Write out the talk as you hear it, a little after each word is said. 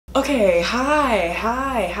Okay,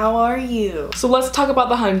 hi, how are you? So let's talk about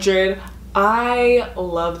the 100. I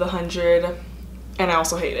love the 100. And I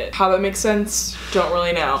also hate it. How that makes sense, don't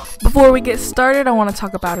really know. Before we get started, I want to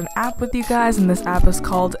talk about an app with you guys, and this app is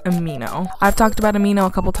called Amino. I've talked about Amino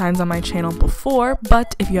a couple times on my channel before,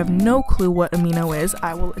 but if you have no clue what Amino is,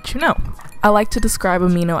 I will let you know. I like to describe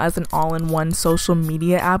Amino as an all-in-one social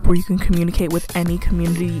media app where you can communicate with any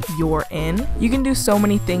community you're in. You can do so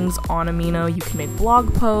many things on Amino. You can make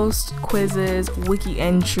blog posts, quizzes, wiki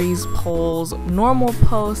entries, polls, normal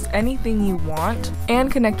posts, anything you want,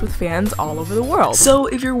 and connect with fans all over the world. So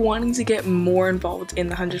if you're wanting to get more involved in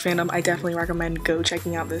the 100 fandom, I definitely recommend go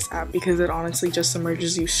checking out this app because it honestly just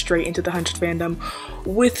submerges you straight into the 100 fandom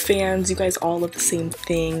with fans. You guys all love the same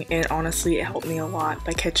thing, and honestly it helped me a lot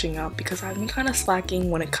by catching up because I've been kind of slacking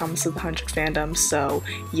when it comes to the 100 fandom. So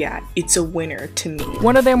yeah, it's a winner to me.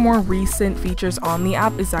 One of their more recent features on the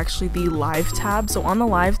app is actually the live tab. So on the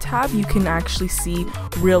live tab you can actually see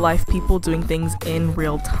real life people doing things in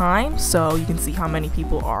real time. So you can see how many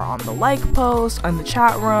people are on the like post, on the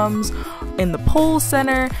chat rooms, in the poll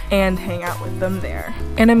center, and hang out with them there.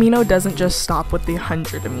 And Amino doesn't just stop with the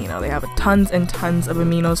 100 Amino. They have tons and tons of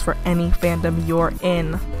Aminos for any fandom you're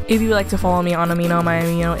in. If you would like to follow me on Amino, my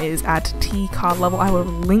Amino is at tcodlevel. I will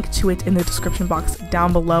link to it in the description box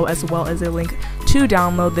down below, as well as a link to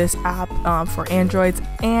download this app for Androids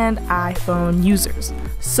and iPhone users.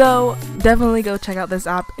 So definitely go check out this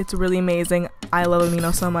app. It's really amazing. I love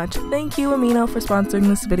Amino so much. Thank you, Amino, for sponsoring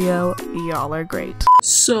this video. Y'all are great.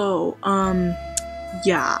 So,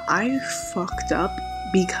 yeah, I fucked up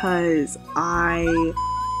because I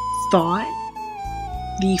thought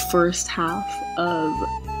the first half of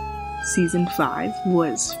season 5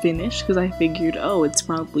 was finished because I figured, oh, it's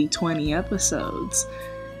probably 20 episodes.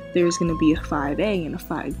 There's gonna be a 5A and a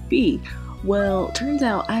 5B. Well, turns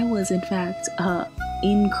out I was in fact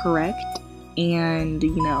incorrect, and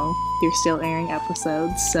you know, they're still airing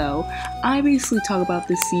episodes. So I basically talk about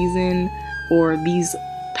this season or these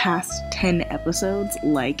past 10 episodes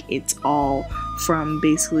like it's all from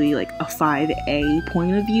basically like a 5A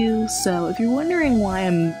point of view. So if you're wondering why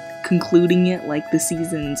I'm concluding it like the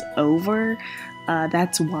season's over,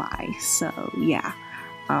 that's why. So yeah,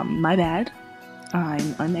 my bad.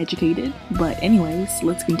 I'm uneducated. But anyways,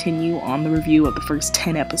 let's continue on the review of the first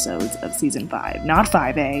 10 episodes of season 5. Not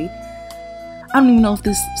 5A. I don't even know if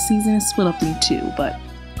this season is split up into 2, but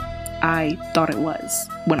I thought it was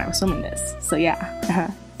when I was filming this. So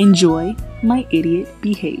yeah, enjoy my idiot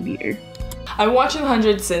behavior. I've been watching The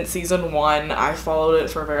 100 since season 1. I followed it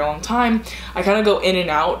for a very long time. I kind of go in and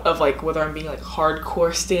out of like whether I'm being like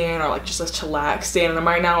hardcore stan or like just a chillax stan, and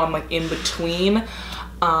right now I'm like in between.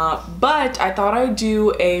 But I thought I'd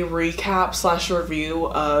do a recap slash review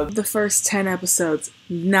of the first 10 episodes.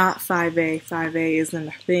 Not 5A. 5A isn't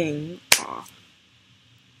a thing.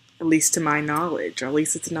 At least to my knowledge, or at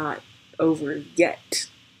least it's not over yet.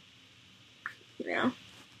 You know?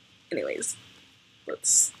 Anyways,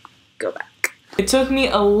 let's go back. It took me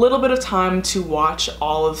a little bit of time to watch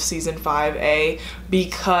all of season 5A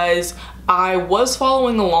because I was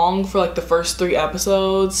following along for like the first 3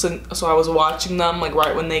 episodes, so I was watching them like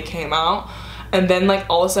right when they came out, and then like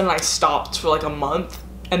all of a sudden I stopped for like a month,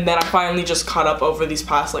 and then I finally just caught up over these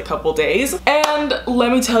past like couple days. And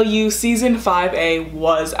let me tell you, season 5A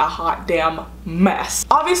was a hot damn mess.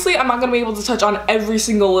 Obviously, I'm not gonna be able to touch on every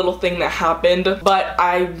single little thing that happened, but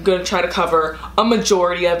I'm gonna try to cover a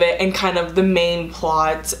majority of it and kind of the main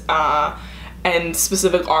plot and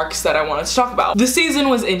specific arcs that I wanted to talk about. The season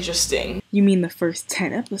was interesting. You mean the first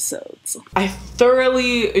 10 episodes? I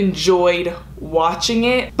thoroughly enjoyed watching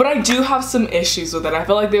it, but I do have some issues with it. I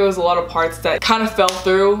feel like there was a lot of parts that kind of fell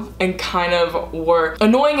through and kind of were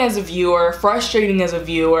annoying as a viewer, frustrating as a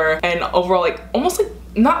viewer, and overall like almost like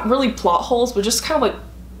not really plot holes, but just kind of like,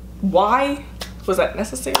 why was that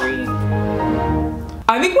necessary?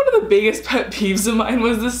 I think one of the biggest pet peeves of mine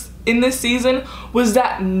was in this season was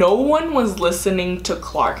that no one was listening to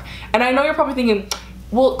Clark. And I know you're probably thinking,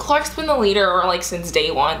 well, Clark's been the leader or like since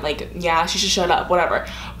day one, like yeah, she should shut up, whatever.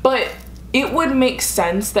 But it would make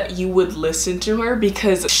sense that you would listen to her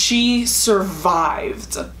because she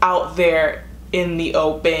survived out there in the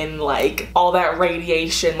open, like all that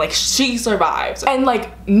radiation, like she survived, and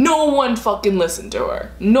like no one fucking listened to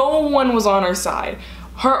her. No one was on her side,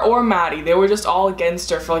 her or Maddie. They were just all against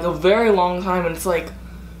her for like a very long time, and it's like,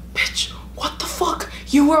 bitch, what the fuck?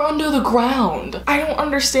 You were under the ground. I don't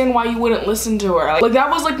understand why you wouldn't listen to her. Like that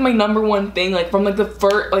was like my #1 thing, like from like the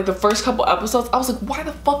first couple episodes. I was like, why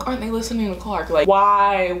the fuck aren't they listening to Clark? Like,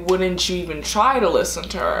 why wouldn't you even try to listen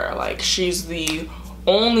to her? Like, she's the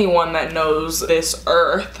only one that knows this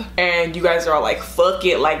earth, and you guys are all like, fuck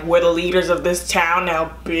it, like we're the leaders of this town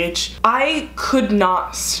now, bitch. I could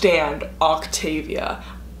not stand Octavia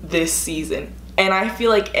this season, and I feel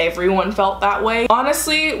like everyone felt that way.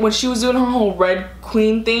 Honestly, when she was doing her whole Red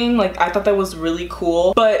Queen thing, like I thought that was really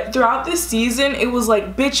cool, but throughout this season it was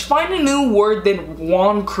like, bitch, find a new word than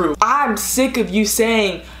Wonkru. I'm sick of you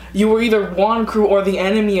saying you were either Wonkru or the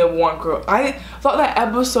enemy of Wonkru. I thought that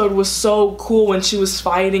episode was so cool when she was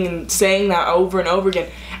fighting and saying that over and over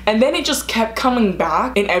again. And then it just kept coming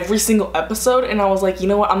back in every single episode, and I was like, you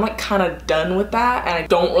know what, I'm like kind of done with that, and I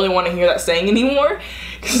don't really want to hear that saying anymore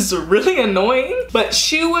because it's really annoying. But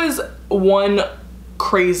she was one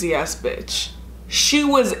crazy ass bitch. She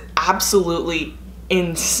was absolutely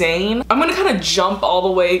insane. I'm gonna kind of jump all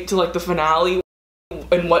the way to like the finale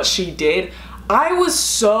and what she did. I was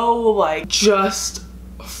so like just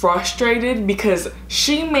frustrated because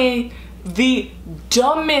she made the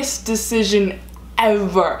dumbest decision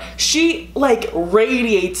ever. She like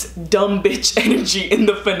radiates dumb bitch energy in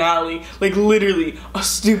the finale, like literally a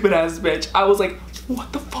stupid ass bitch. I was like,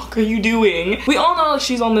 what the fuck are you doing? We all know like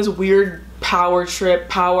she's on this weird power trip,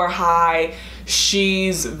 power high.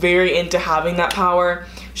 She's very into having that power.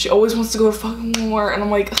 She always wants to go to fucking war, and I'm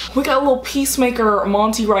like, we got a little peacemaker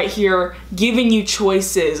Monty right here giving you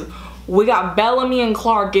choices. We got Bellamy and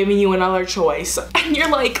Clark giving you another choice, and you're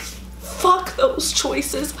like, fuck those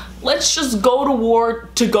choices. Let's just go to war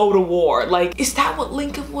to go to war. Like, is that what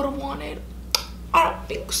Lincoln would have wanted? I don't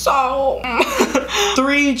think so.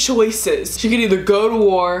 3 choices. She could either go to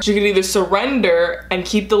war, she could either surrender and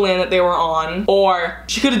keep the land that they were on, or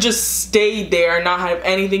she could have just stayed there and not have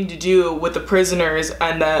anything to do with the prisoners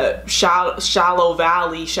and the Shadow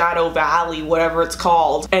Valley, whatever it's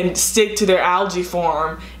called, and stick to their algae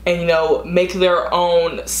farm and, you know, make their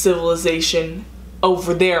own civilization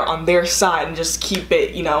over there on their side and just keep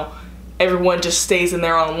it, you know, everyone just stays in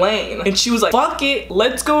their own lane. And she was like, fuck it,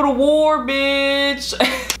 let's go to war, bitch.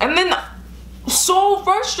 And then so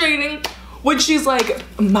frustrating when she's like,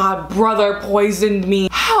 my brother poisoned me,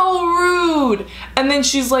 how rude. And then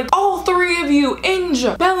she's like, all 3 of you,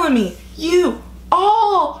 Inja, Bellamy, you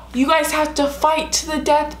guys have to fight to the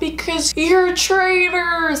death because you're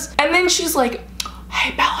traitors. And then she's like,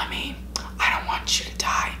 hey Bellamy, I don't want you to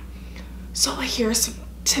die, so here's some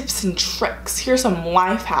tips and tricks. Here's some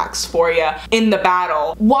life hacks for you in the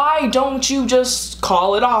battle. Why don't you just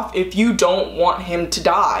call it off if you don't want him to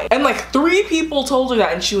die? And like 3 people told her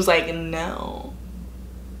that, and she was like, no.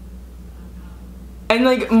 And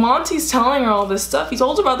like Monty's telling her all this stuff. He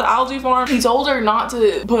told her about the algae farm. He told her not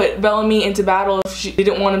to put Bellamy into battle if she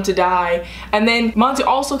didn't want him to die. And then Monty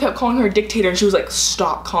also kept calling her a dictator, and she was like,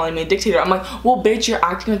 stop calling me a dictator. I'm like, well bitch, you're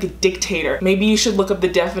acting like a dictator. Maybe you should look up the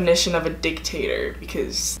definition of a dictator,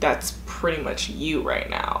 because that's pretty much you right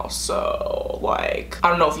now. So like, I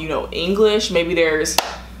don't know if you know English. Maybe there's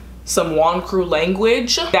some Wonkru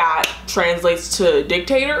language that translates to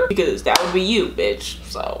dictator, because that would be you, bitch.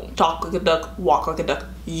 So talk like a duck, walk like a duck.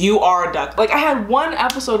 You are a duck. Like, I had one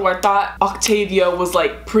episode where I thought Octavia was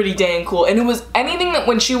like pretty dang cool, and it was anything that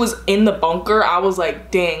when she was in the bunker, I was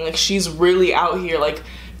like, dang, like she's really out here like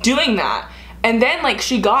doing that. And then like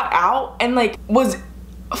she got out and like was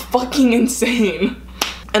fucking insane.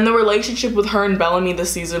 And the relationship with her and Bellamy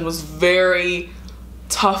this season was very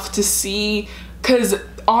tough to see, because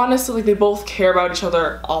honestly, like, they both care about each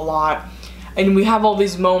other a lot, and we have all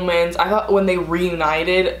these moments. I thought when they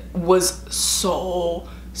reunited was so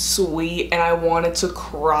sweet, and I wanted to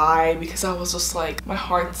cry because I was just like, my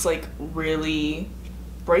heart's like really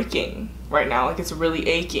breaking right now, like it's really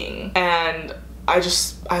aching. And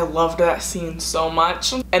I loved that scene so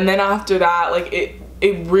much. And then after that, like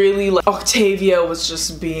it really, like, Octavia was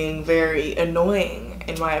just being very annoying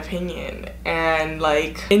in my opinion. And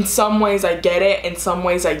like, in some ways I get it, in some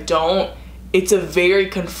ways I don't. It's a very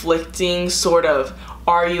conflicting sort of,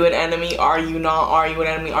 are you an enemy, are you not, are you an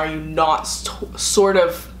enemy, are you not sort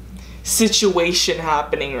of situation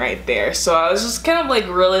happening right there. So I was just kind of like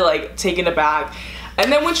really like taken aback.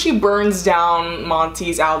 And then when she burns down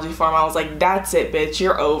Monty's algae farm, I was like, that's it, bitch,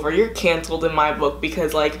 you're over, you're canceled in my book,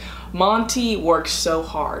 because like Monty worked so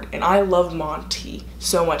hard, and I love Monty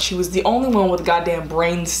so much. He was the only one with a goddamn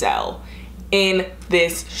brain cell in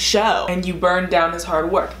this show, and you burned down his hard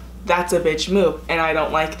work. That's a bitch move, and I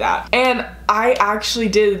don't like that. And I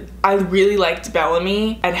really liked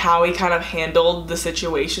Bellamy and how he kind of handled the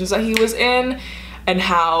situations that he was in, and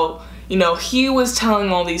how, you know, he was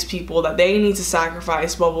telling all these people that they need to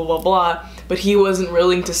sacrifice blah blah blah blah, but he wasn't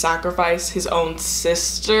willing to sacrifice his own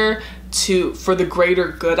sister for the greater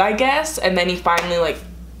good, I guess. And then he finally like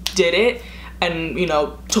did it, and, you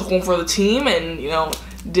know, took one for the team and, you know,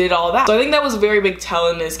 did all that. So I think that was a very big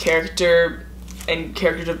tell in his character and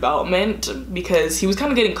character development, because he was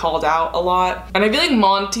kind of getting called out a lot. And I feel like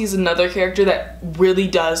Monty's another character that really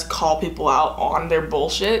does call people out on their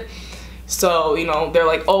bullshit. So, you know, they're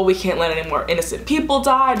like, oh, we can't let any more innocent people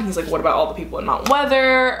die. And he's like, what about all the people in Mount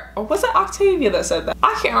Weather? Or was it Octavia that said that?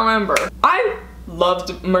 I can't remember. I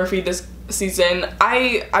loved Murphy this season.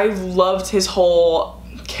 I loved his whole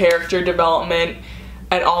character development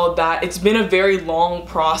and all of that. It's been a very long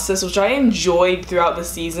process, which I enjoyed throughout the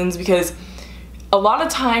seasons, because a lot of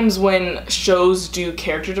times when shows do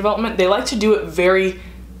character development, they like to do it very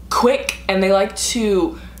quick, and they like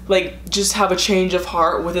to like just have a change of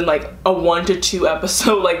heart within like a 1 to 2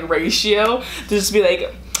 episode like ratio, to just be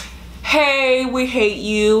like, hey, we hate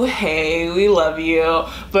you, hey, we love you.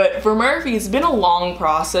 But for Murphy, it's been a long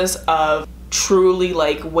process of truly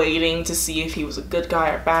like waiting to see if he was a good guy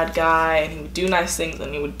or bad guy, and he would do nice things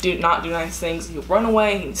and he would not do nice things. He would run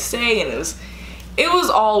away and he'd stay, and it was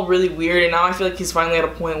all really weird. And now I feel like he's finally at a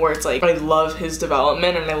point where it's like I love his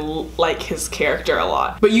development and I like his character a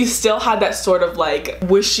lot. But you still had that sort of like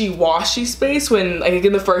wishy-washy space when, like,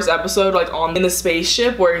 in the first episode, like in the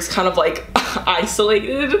spaceship, where he's kind of like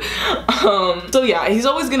isolated. So yeah, he's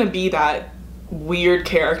always gonna be that weird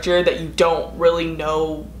character that you don't really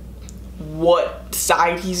know what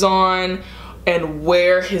side he's on and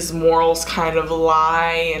where his morals kind of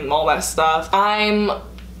lie and all that stuff. I'm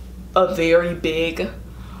a very big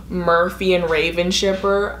Murphy and Raven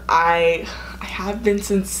shipper. I have been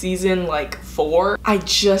since season like 4.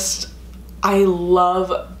 I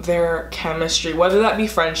love their chemistry, whether that be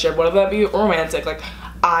friendship, whether that be romantic. Like,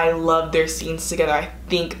 I love their scenes together. I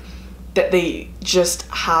think that they just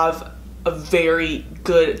have a very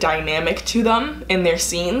good dynamic to them in their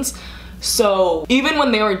scenes. So even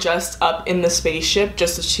when they were just up in the spaceship,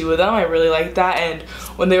 just the two of them, I really liked that. And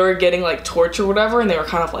when they were getting like tortured or whatever, and they were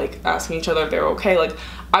kind of like asking each other if they're okay, like,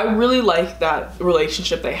 I really like that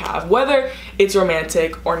relationship they have. Whether it's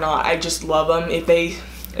romantic or not, I just love them.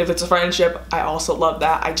 If it's a friendship, I also love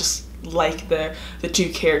that. I just like the two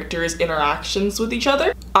characters' interactions with each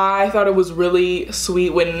other. I thought it was really sweet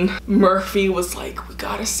when Murphy was like, we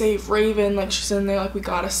gotta save Raven, like she's in there like, we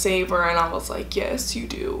gotta save her, and I was like, yes you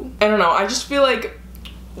do. I don't know, I just feel like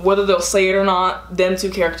whether they'll say it or not, them two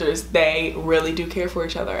characters, they really do care for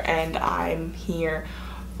each other, and I'm here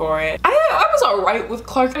for it. I was alright with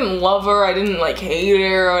Clark. I didn't love her, I didn't like hate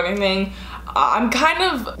her or anything. I'm kind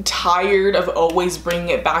of tired of always bringing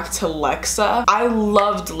it back to Lexa. I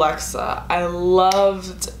loved Lexa. I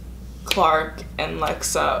loved Clark and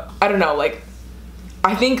Lexa. I don't know, like,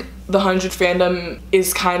 I think the 100 fandom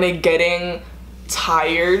is kind of getting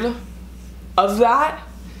tired of that,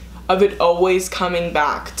 of it always coming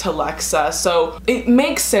back to Lexa. So it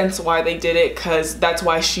makes sense why they did it, because that's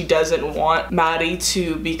why she doesn't want Maddie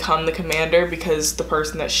to become the commander, because the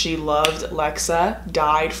person that she loved, Lexa,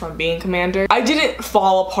 died from being commander. I didn't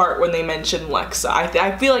fall apart when they mentioned Lexa.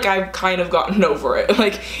 I feel like I've kind of gotten over it.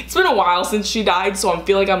 Like, it's been a while since she died, so I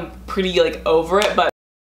feel like I'm pretty like over it. But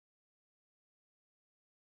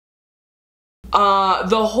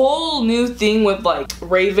the whole new thing with like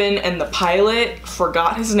Raven and the pilot,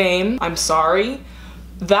 forgot his name, I'm sorry.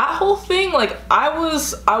 That whole thing, like, I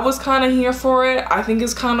was kind of here for it. I think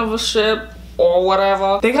it's kind of a ship or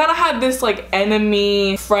whatever. They kind of had this like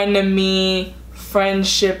enemy, frenemy,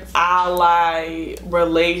 friendship, ally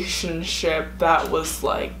relationship that was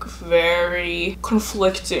like very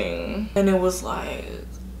conflicting. And it was like,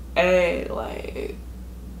 hey, like,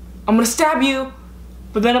 I'm gonna stab you,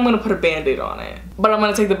 but then I'm gonna put a band-aid on it. But I'm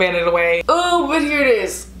gonna take the band-aid away. Oh, but here it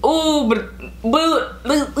is. Oh, but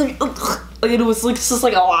like, it was like just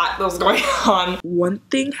like a lot that was going on. One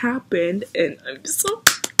thing happened, and I'm just so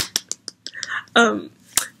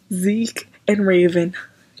Zeke and Raven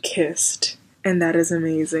kissed, and that is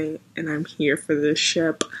amazing, and I'm here for this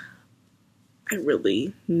ship. I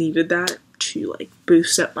really needed that to like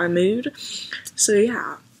boost up my mood. So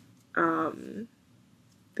yeah,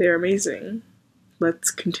 they're amazing.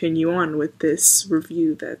 Let's continue on with this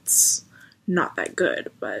review that's not that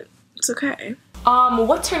good, but it's okay.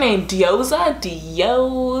 What's her name? Diyoza?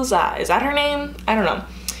 Is that her name? I don't know.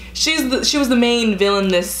 She was the main villain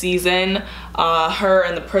this season, her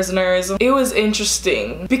and the prisoners. It was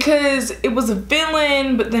interesting because it was a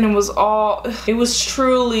villain, but then it was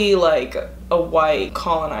truly like a white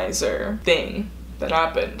colonizer thing that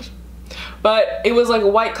happened. But it was like a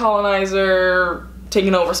white colonizer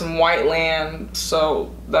taking over some white land,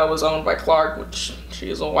 so that was owned by Clark, which she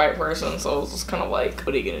is a white person, so it was just kind of like,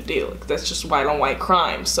 what are you gonna do? Like, that's just white on white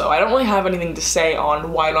crime. So I don't really have anything to say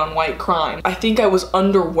on white crime. I think I was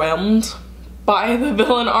underwhelmed by the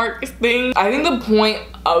villain arc thing. I think the point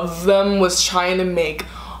of them was trying to make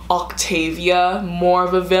Octavia more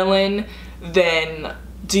of a villain than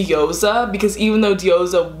Diyoza, because even though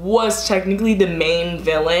Diyoza was technically the main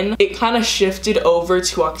villain, it kind of shifted over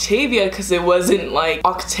to Octavia because it wasn't like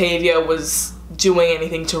Octavia was doing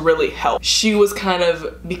anything to really help. She was kind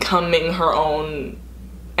of becoming her own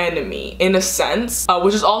enemy in a sense,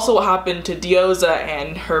 which is also what happened to Diyoza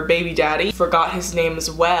and her baby daddy. Forgot his name as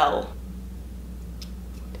well.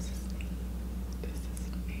 What is his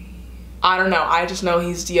name? I don't know. I just know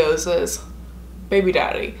he's Diyoza's baby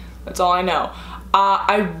daddy. That's all I know.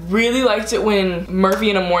 I really liked it when Murphy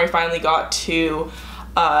and Amori finally got to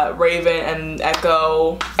Raven and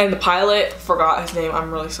Echo, and the pilot, forgot his name,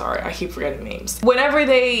 I'm really sorry, I keep forgetting names. Whenever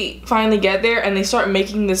they finally get there and they start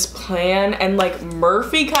making this plan, and like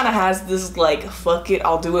Murphy kind of has this like fuck it,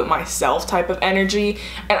 I'll do it myself type of energy,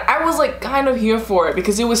 and I was like kind of here for it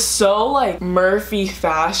because it was so like Murphy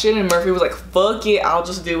fashion, and Murphy was like fuck it, I'll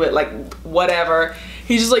just do it, like whatever.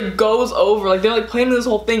 He just like goes over, like they're like planning this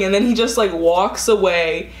whole thing, and then he just like walks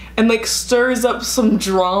away and like stirs up some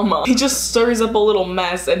drama. He just stirs up a little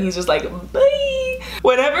mess, and he's just like bye.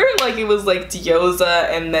 Whenever like it was like Diyoza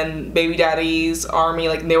and then baby daddy's army,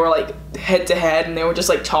 like they were like head to head and they were just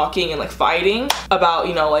like talking and like fighting about,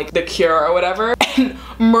 you know, like the cure or whatever, and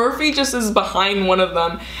Murphy just is behind one of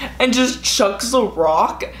them and just chucks a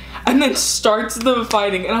rock and then starts the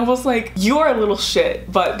fighting, and I was like, you are a little shit,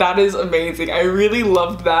 but that is amazing. I really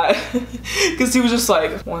loved that because he was just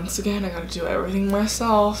like, once again I gotta do everything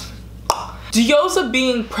myself. Diyoza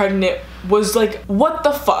being pregnant was like, what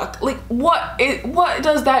the fuck? Like what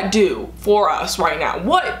does that do for us right now?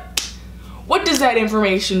 What does that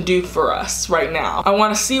information do for us right now? I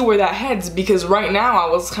want to see where that heads, because right now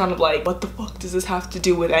I was kind of like, what the fuck does this have to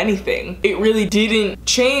do with anything? It really didn't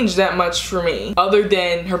change that much for me, other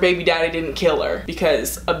than her baby daddy didn't kill her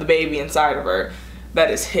because of the baby inside of her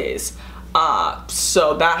that is his.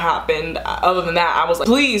 So that happened. Other than that, I was like,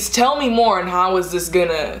 please tell me more, and how is this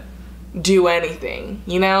gonna do anything,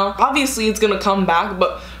 you know? Obviously it's gonna come back,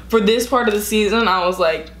 but for this part of the season I was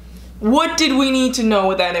like, what did we need to know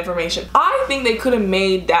with that information? I think they could have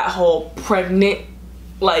made that whole pregnant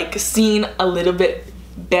like scene a little bit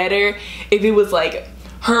better if it was like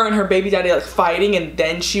her and her baby daddy like fighting, and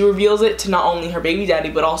then she reveals it to not only her baby daddy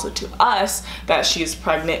but also to us that she is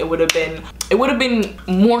pregnant. It would have been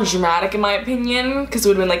more dramatic in my opinion, because it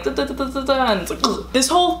would have been like da, da, da, da, da, and it's like ugh. This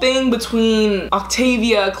whole thing between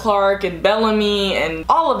Octavia, Clark, and Bellamy and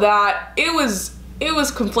all of that, it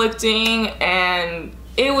was conflicting, and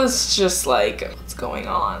it was just like, what's going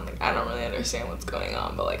on? Like, I don't really understand what's going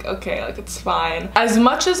on, but like, okay, like it's fine. As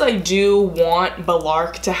much as I do want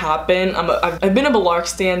Bellarke to happen, I've been a Bellarke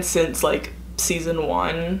stan since like season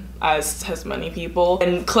 1, as has many people,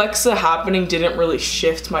 and Clexa happening didn't really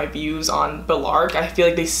shift my views on Bellarke. I feel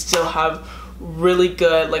like they still have really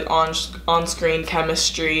good like on-screen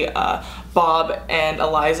chemistry. Bob and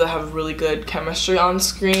Eliza have really good chemistry on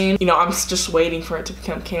screen. You know, I'm just waiting for it to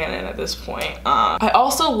become canon at this point. I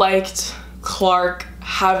also liked Clark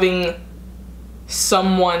having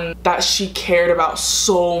someone that she cared about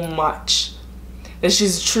so much, that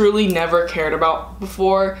she's truly never cared about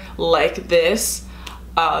before, like this.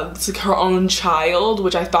 It's like her own child,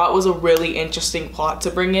 which I thought was a really interesting plot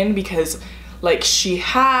to bring in, because like she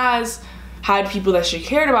has had people that she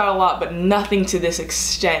cared about a lot, but nothing to this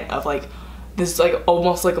extent of like this like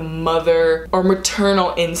almost like a mother or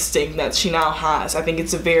maternal instinct that she now has. I think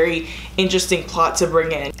it's a very interesting plot to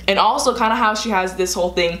bring in. And also kind of how she has this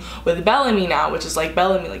whole thing with Bellamy now, which is like,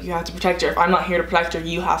 Bellamy, like you have to protect her. If I'm not here to protect her,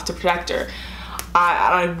 you have to protect her.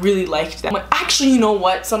 I really liked that. Actually, you know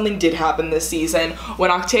what? Something did happen this season.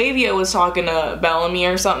 When Octavia was talking to Bellamy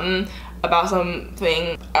or something about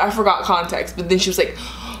something, I forgot context, but then she was like,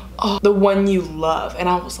 oh, the one you love. And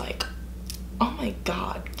I was like, oh my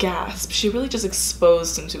god, gasp. She really just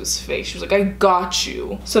exposed him to his face. She was like, I got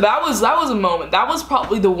you. So that was a moment. That was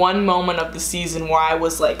probably the one moment of the season where I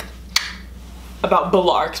was like, about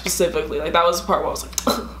Bellarke specifically. Like that was the part where I was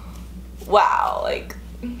like, wow, like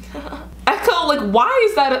Echo, like why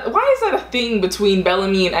is that a thing between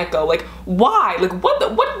Bellamy and Echo? Like why? Like what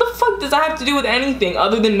the fuck does that have to do with anything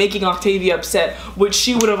other than making Octavia upset, which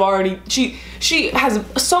she would have already, she has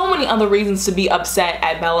so many other reasons to be upset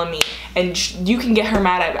at Bellamy, and you can get her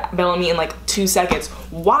mad at Bellamy in like 2 seconds.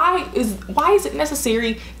 Why is it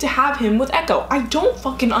necessary to have him with Echo? I don't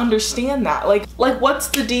fucking understand that. Like what's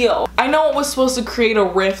the deal? I know it was supposed to create a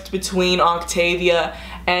rift between Octavia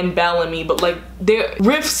and Bellamy, but like their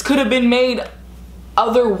rifts could have been made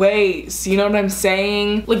other ways, you know what I'm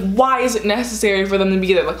saying? Like why is it necessary for them to be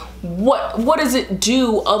together? Like what does it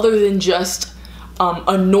do other than just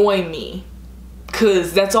annoy me.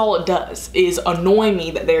 Cause that's all it does, is annoy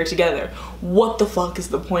me that they're together. What the fuck is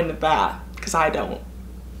the point of that? Cause I don't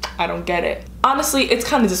get it. Honestly, it's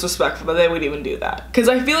kind of disrespectful that they would even do that. Cause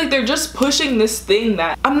I feel like they're just pushing this thing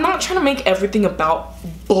that, I'm not trying to make everything about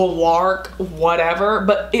Blark, whatever,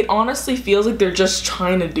 but it honestly feels like they're just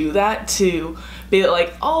trying to do that to be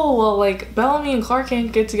like, oh, well, like, Bellamy and Clark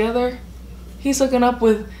can't get together. He's hooking up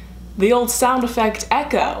with the old sound effect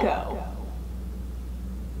Echo.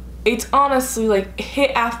 It's honestly like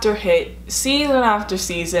hit after hit, season after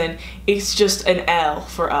season, it's just an L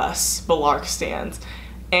for us Blark stans.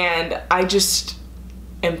 And I just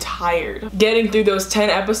am tired. Getting through those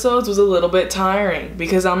 10 episodes was a little bit tiring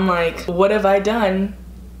because I'm like, what have I done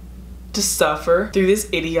to suffer through this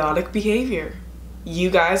idiotic behavior?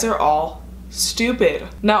 You guys are all stupid.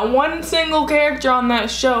 Not one single character on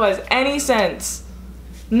that show has any sense.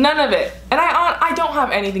 None of it. And I don't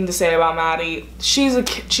have anything to say about Maddie. She's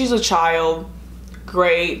a child.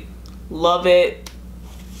 Great. Love it.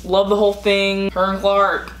 Love the whole thing. Her and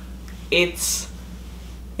Clark. It's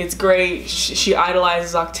great. She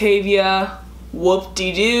idolizes Octavia.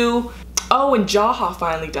 Whoop-de-doo. Oh, and Jaha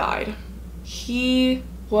finally died. He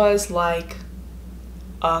was like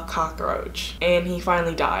a cockroach. And he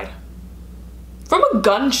finally died. From a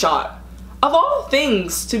gunshot. Of all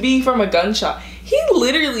things to be from a gunshot. He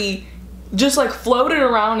literally just like floated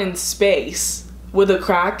around in space with a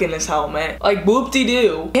crack in his helmet. Like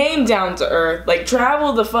whoop-de-doo. Came down to earth. Like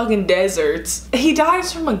traveled the fucking deserts. He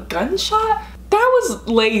dies from a gunshot? That was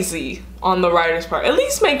lazy on the writer's part. At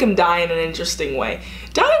least make him die in an interesting way.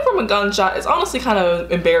 Dying from a gunshot is honestly kind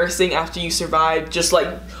of embarrassing after you survive just like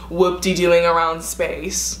whoop-de-dooing around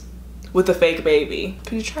space with a fake baby.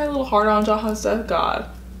 Could you try a little harder on Jaha's death? God.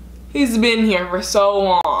 He's been here for so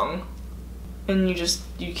long. And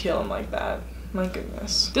you kill him like that. My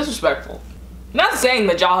goodness. Disrespectful. Not saying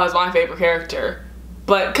that Jaha is my favorite character,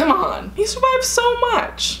 but come on. He survived so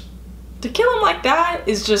much. To kill him like that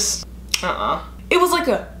is just, It was like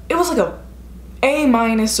a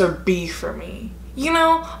A- or B for me. You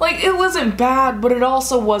know? Like, it wasn't bad, but it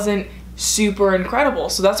also wasn't super incredible.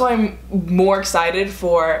 So that's why I'm more excited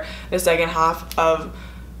for the second half of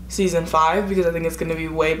season 5, because I think it's gonna be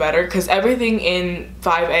way better, because everything in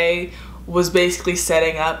 5A was basically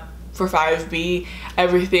setting up for 5B.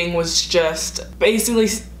 Everything was just basically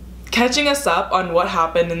catching us up on what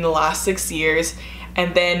happened in the last 6 years,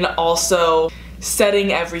 and then also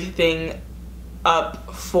setting everything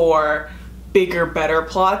up for bigger, better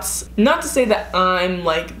plots. Not to say that I'm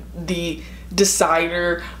like the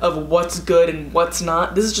decider of what's good and what's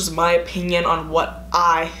not. This is just my opinion on what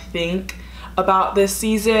I think about this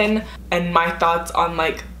season and my thoughts on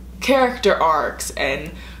like character arcs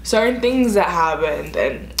and certain things that happened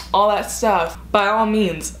and all that stuff. By all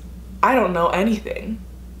means, I don't know anything,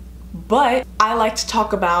 but I like to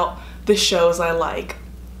talk about the shows I like,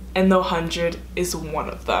 and The 100 is one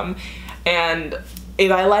of them. And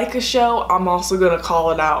if I like a show, I'm also gonna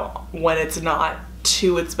call it out when it's not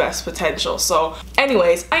to its best potential. So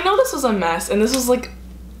anyways, I know this was a mess and this was like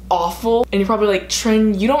awful, and you're probably like,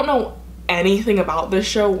 Trin, you don't know anything about this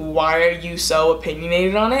show, why are you so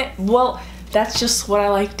opinionated on it? Well, that's just what I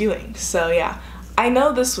like doing. So yeah, I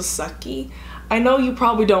know this was sucky. I know you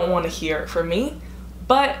probably don't want to hear it from me,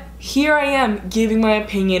 but here I am giving my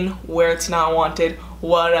opinion where it's not wanted.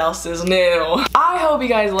 What else is new? I hope you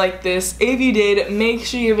guys liked this. If you did, make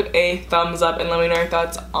sure you give it a thumbs up and let me know your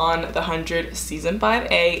thoughts on The 100 season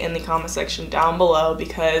 5A in the comment section down below,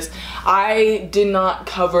 because I did not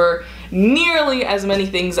cover nearly as many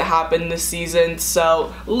things that happened this season.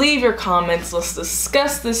 So leave your comments, let's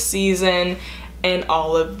discuss this season and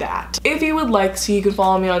all of that. If you would like to, you can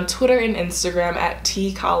follow me on Twitter and Instagram at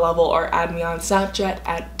tklevel, or add me on Snapchat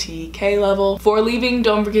at tklevel. Before leaving,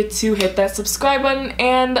 don't forget to hit that subscribe button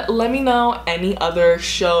and let me know any other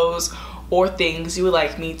shows or things you would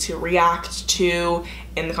like me to react to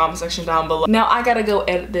in the comment section down below. Now I gotta go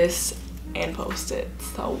edit this and post it,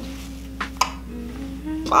 so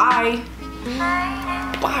bye.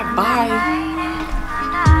 Bye.